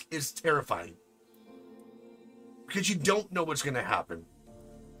a risk is terrifying because you don't know what's going to happen.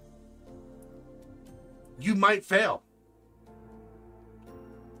 You might fail.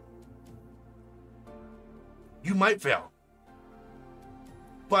 You might fail,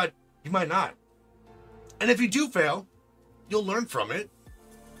 but you might not. And if you do fail, you'll learn from it.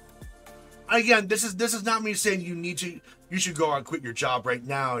 Again, this is not me saying you should go out and quit your job right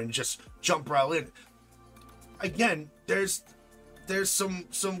now and just jump right in. Again, there's some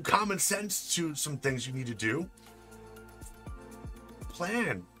common sense to some things you need to do.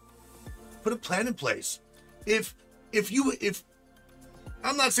 Plan. Put a plan in place. If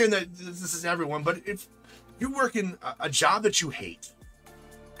I'm not saying that this is everyone, but if you're working a job that you hate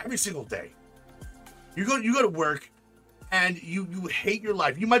every single day, you go to work and you hate your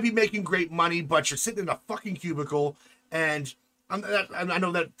life. You might be making great money, but you're sitting in a fucking cubicle. And I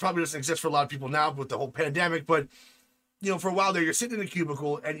know that probably doesn't exist for a lot of people now with the whole pandemic, but for a while there, you're sitting in a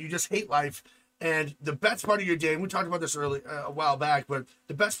cubicle and you just hate life. And the best part of your day, and we talked about this a while back, but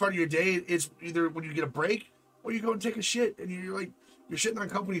the best part of your day is either when you get a break or you go and take a shit and you're shitting on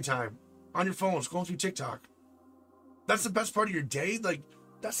company time on your phone, scrolling through TikTok. That's the best part of your day. Like,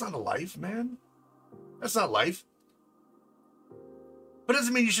 that's not a life, man. That's not life. But it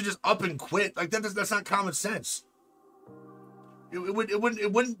doesn't mean you should just up and quit. Like that's not common sense.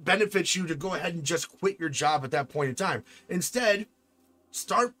 It wouldn't benefit you to go ahead and just quit your job at that point in time. Instead,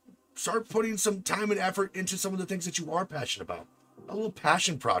 start putting some time and effort into some of the things that you are passionate about. A little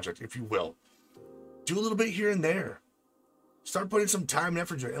passion project, if you will. Do a little bit here and there. Start putting some time and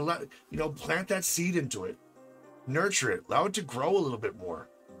effort into it, and plant that seed into it. Nurture it. Allow it to grow a little bit more.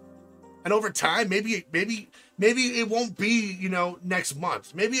 And over time, maybe it won't be, next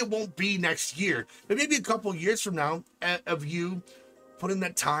month. Maybe it won't be next year. But maybe a couple years from now of you putting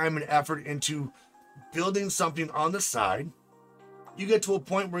that time and effort into building something on the side, you get to a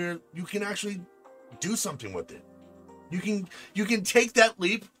point where you can actually do something with it. You can take that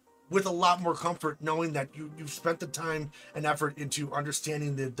leap with a lot more comfort, knowing that you've spent the time and effort into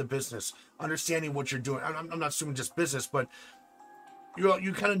understanding the business, understanding what you're doing. I'm not assuming just business, but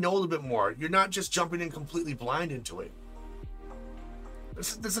you kind of know a little bit more. You're not just jumping in completely blind into it.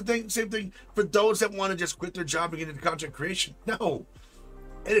 This is the thing, same thing for those that want to just quit their job and get into content creation. No,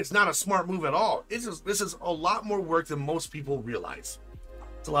 it is not a smart move at all. This is a lot more work than most people realize.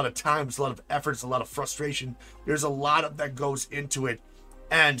 It's a lot of time, it's a lot of effort, it's a lot of frustration. There's a lot that goes into it,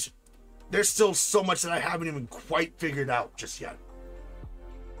 and there's still so much that I haven't even quite figured out just yet.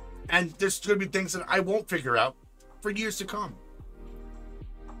 And there's going to be things that I won't figure out for years to come.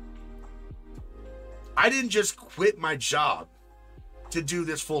 I didn't just quit my job to do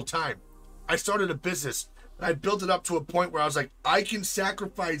this full time. I started a business and I built it up to a point where I was like, I can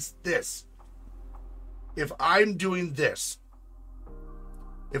sacrifice this if I'm doing this.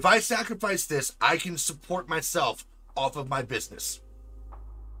 If I sacrifice this, I can support myself off of my business.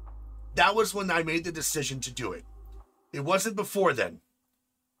 That was when I made the decision to do it. It wasn't before then.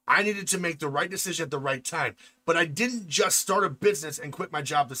 I needed to make the right decision at the right time. But I didn't just start a business and quit my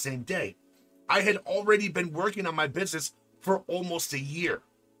job the same day. I had already been working on my business for almost a year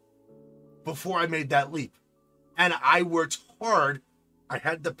before I made that leap. And I worked hard. I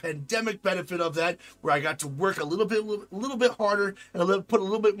had the pandemic benefit of that, where I got to work a little bit harder and put a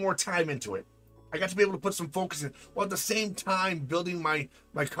little bit more time into it. I got to be able to put some focus in, while at the same time building my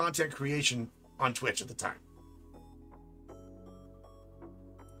content creation on Twitch at the time.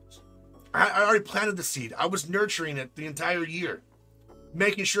 I already planted the seed. I was nurturing it the entire year,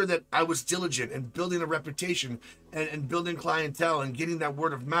 making sure that I was diligent and building a reputation and building clientele and getting that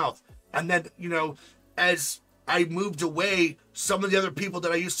word of mouth. And then, as I moved away, some of the other people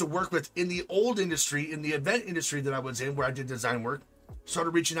that I used to work with in the old industry, in the event industry that I was in, where I did design work, started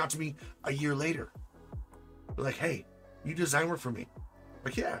reaching out to me a year later. They're like, hey, you design work for me? I'm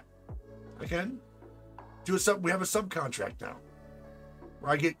like, yeah, I can. We have a subcontract now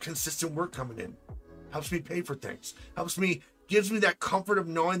where I get consistent work coming in. Helps me pay for things. Gives me that comfort of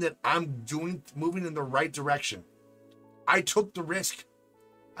knowing that I'm moving in the right direction. I took the risk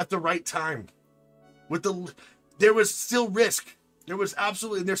at the right time. There was still risk.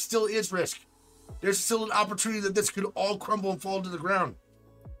 There still is risk. There's still an opportunity that this could all crumble and fall to the ground.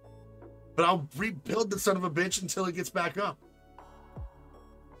 But I'll rebuild the son of a bitch until it gets back up.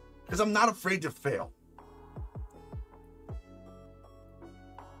 Because I'm not afraid to fail.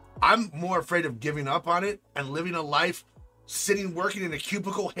 I'm more afraid of giving up on it and living a life working in a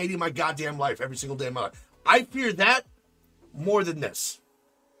cubicle, hating my goddamn life every single day of my life. I fear that more than this.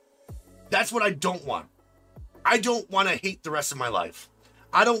 That's what I don't want. I don't want to hate the rest of my life.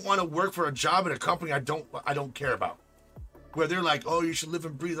 I don't want to work for a job in a company I don't care about. Where they're like, oh, you should live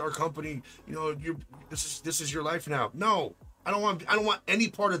and breathe our company. This is your life now. No, I don't want any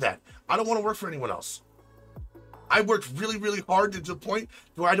part of that. I don't want to work for anyone else. I worked really, really hard to the point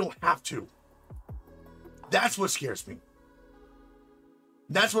where I don't have to. That's what scares me.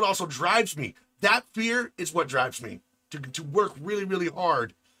 That's what also drives me. That fear is what drives me to work really, really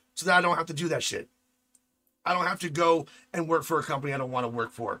hard so that I don't have to do that shit. I don't have to go and work for a company I don't want to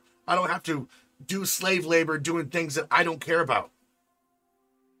work for. I don't have to do slave labor doing things that I don't care about.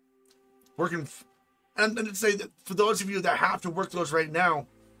 And to say that for those of you that have to work those right now,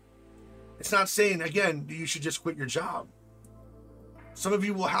 it's not saying, again, you should just quit your job. Some of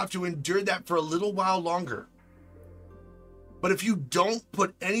you will have to endure that for a little while longer. But if you don't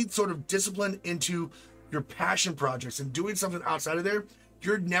put any sort of discipline into your passion projects and doing something outside of there,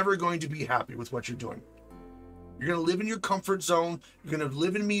 you're never going to be happy with what you're doing. You're going to live in your comfort zone. You're going to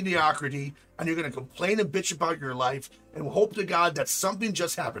live in mediocrity, and you're going to complain and bitch about your life and hope to God that something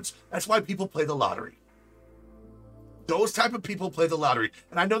just happens. That's why people play the lottery. Those type of people play the lottery.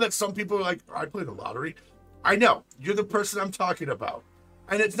 And I know that some people are like, I play the lottery. I know. You're the person I'm talking about.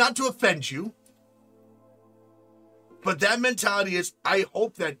 And it's not to offend you. But that mentality is, I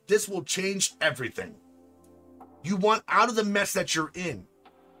hope that this will change everything. You want out of the mess that you're in.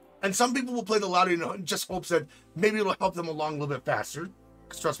 And some people will play the lottery and just hopes that maybe it'll help them along a little bit faster.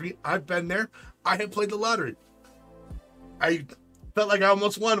 Because trust me, I've been there. I have played the lottery. I felt like I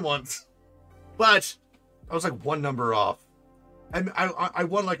almost won once. But I was like one number off. And I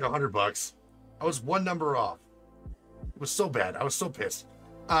won like $100. I was one number off. It was so bad. I was so pissed.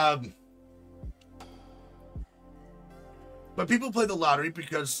 But people play the lottery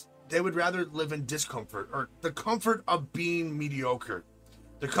because they would rather live in discomfort or the comfort of being mediocre.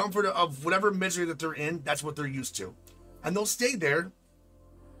 The comfort of whatever misery that they're in, that's what they're used to. And they'll stay there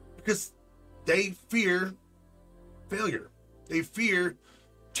because they fear failure. They fear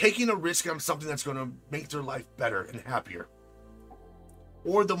taking a risk on something that's going to make their life better and happier.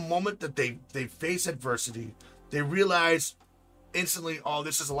 Or the moment that they face adversity, they realize instantly, oh,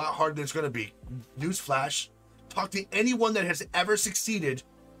 this is a lot harder than it's going to be. Newsflash, talk to anyone that has ever succeeded.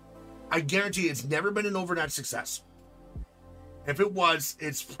 I guarantee it's never been an overnight success. If it was,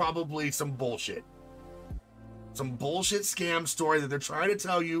 it's probably some bullshit. Some bullshit scam story that they're trying to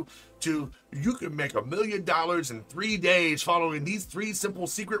tell you you can make $1 million in 3 days following these 3 simple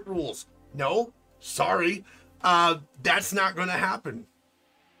secret rules. No, sorry. That's not going to happen.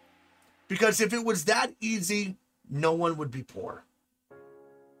 Because if it was that easy, no one would be poor.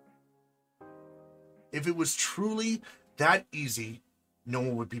 If it was truly that easy, no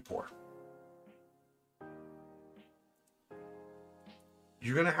one would be poor.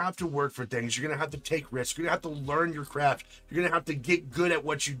 You're going to have to work for things. You're going to have to take risks. You're going to have to learn your craft. You're going to have to get good at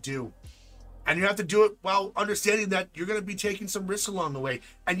what you do. And you have to do it while understanding that you're going to be taking some risks along the way.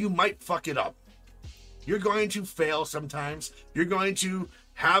 And you might fuck it up. You're going to fail sometimes. You're going to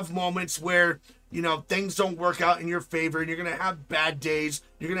have moments where you know, things don't work out in your favor, and you're going to have bad days.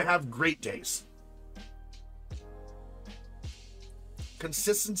 You're going to have great days.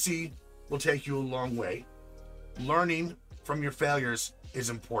 Consistency will take you a long way. Learning from your failures is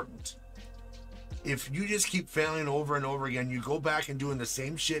important. If you just keep failing over and over again, you go back and doing the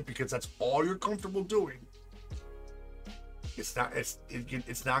same shit because that's all you're comfortable doing. It's not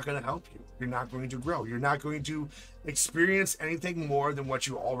going to help you. You're not going to grow. You're not going to experience anything more than what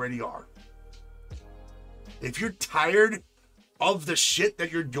you already are. If you're tired of the shit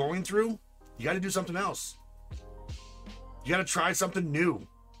that you're going through, you got to do something else. You got to try something new.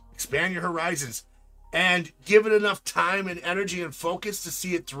 Expand your horizons and give it enough time and energy and focus to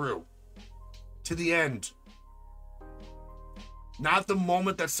see it through to the end. Not the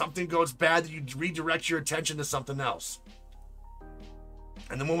moment that something goes bad that you redirect your attention to something else.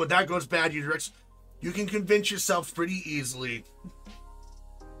 And the moment that goes bad, you can convince yourself pretty easily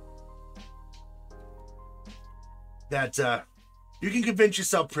that that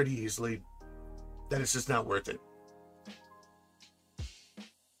it's just not worth it.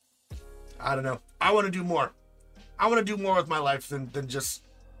 I don't know. I want to do more. I want to do more with my life than just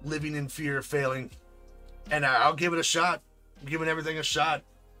living in fear of failing. And I'll give it a shot. I'm giving everything a shot.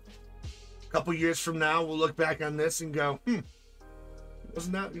 A couple years from now, we'll look back on this and go, it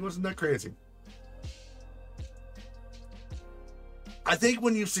wasn't that crazy. I think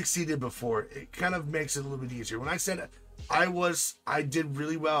when you've succeeded before, it kind of makes it a little bit easier. When I said I did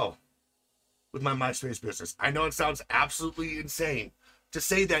really well with my MySpace business. I know it sounds absolutely insane to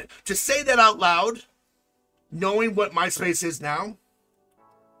say that out loud, knowing what MySpace is now,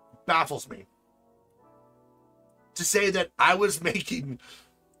 baffles me. To say that I was making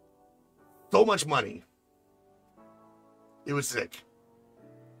so much money, it was sick.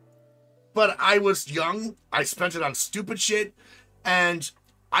 But I was young, I spent it on stupid shit, and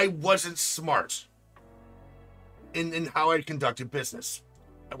I wasn't smart in how I conducted business.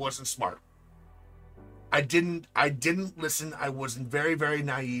 I wasn't smart. I didn't listen. I was very, very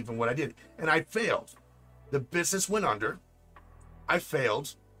naive in what I did. And I failed. The business went under. I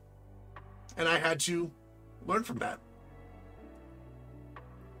failed. And I had to learn from that.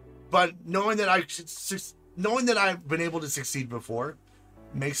 But knowing that I've been able to succeed before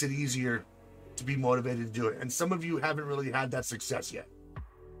makes it easier to be motivated to do it. And some of you haven't really had that success yet.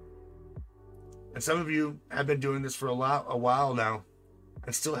 And some of you have been doing this for a while now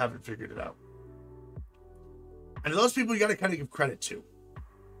and still haven't figured it out. And those people you got to kind of give credit to.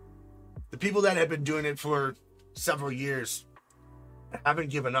 The people that have been doing it for several years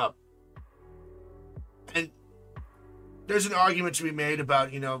haven't given up. And there's an argument to be made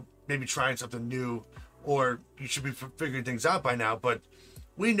about, maybe trying something new, or you should be figuring things out by now. But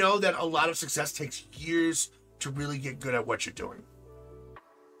we know that a lot of success takes years to really get good at what you're doing.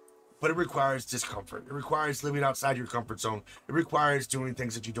 But it requires discomfort. It requires living outside your comfort zone. It requires doing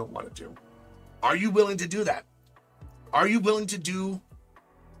things that you don't want to do. Are you willing to do that? Are you willing to do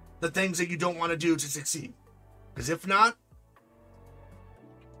the things that you don't want to do to succeed? Because if not,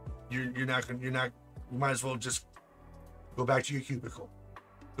 you might as well just go back to your cubicle.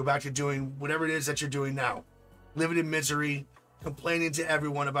 Go back to doing whatever it is that you're doing now. Living in misery, complaining to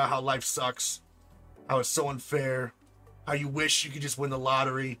everyone about how life sucks, how it's so unfair, how you wish you could just win the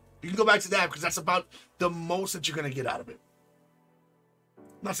lottery. You can go back to that because that's about the most that you're going to get out of it.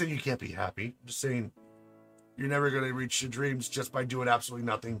 I'm not saying you can't be happy. I'm just saying you're never going to reach your dreams just by doing absolutely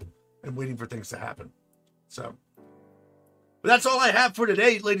nothing and waiting for things to happen. So, but that's all I have for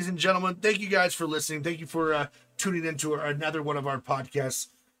today, ladies and gentlemen. Thank you guys for listening. Thank you for tuning into another one of our podcasts.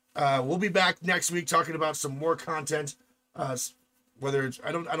 We'll be back next week talking about some more content. Whether it's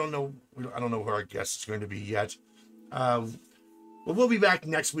I don't know who our guest is going to be yet. But we'll be back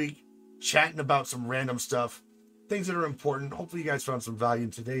next week chatting about some random stuff, things that are important. Hopefully you guys found some value in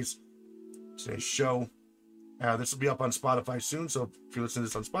today's show. This will be up on Spotify soon, so if you're listening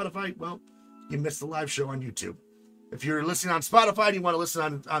to this on Spotify, well, you missed the live show on YouTube. If you're listening on Spotify and you want to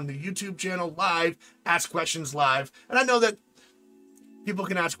listen on the YouTube channel live, ask questions live. And I know that people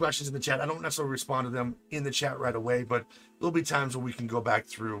can ask questions in the chat. I don't necessarily respond to them in the chat right away, but there'll be times where we can go back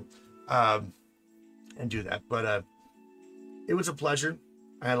through and do that. But it was a pleasure.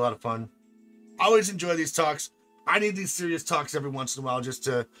 I had a lot of fun. I always enjoy these talks. I need these serious talks every once in a while just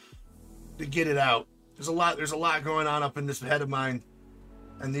to get it out. There's a lot going on up in this head of mine,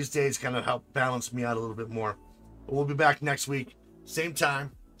 and these days kind of help balance me out a little bit more. But we'll be back next week, same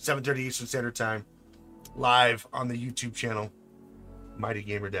time, 7:30 Eastern Standard Time, live on the YouTube channel, Mighty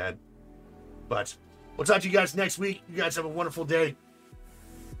Gamer Dad. But we'll talk to you guys next week. You guys have a wonderful day.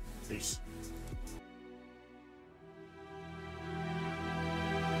 Peace.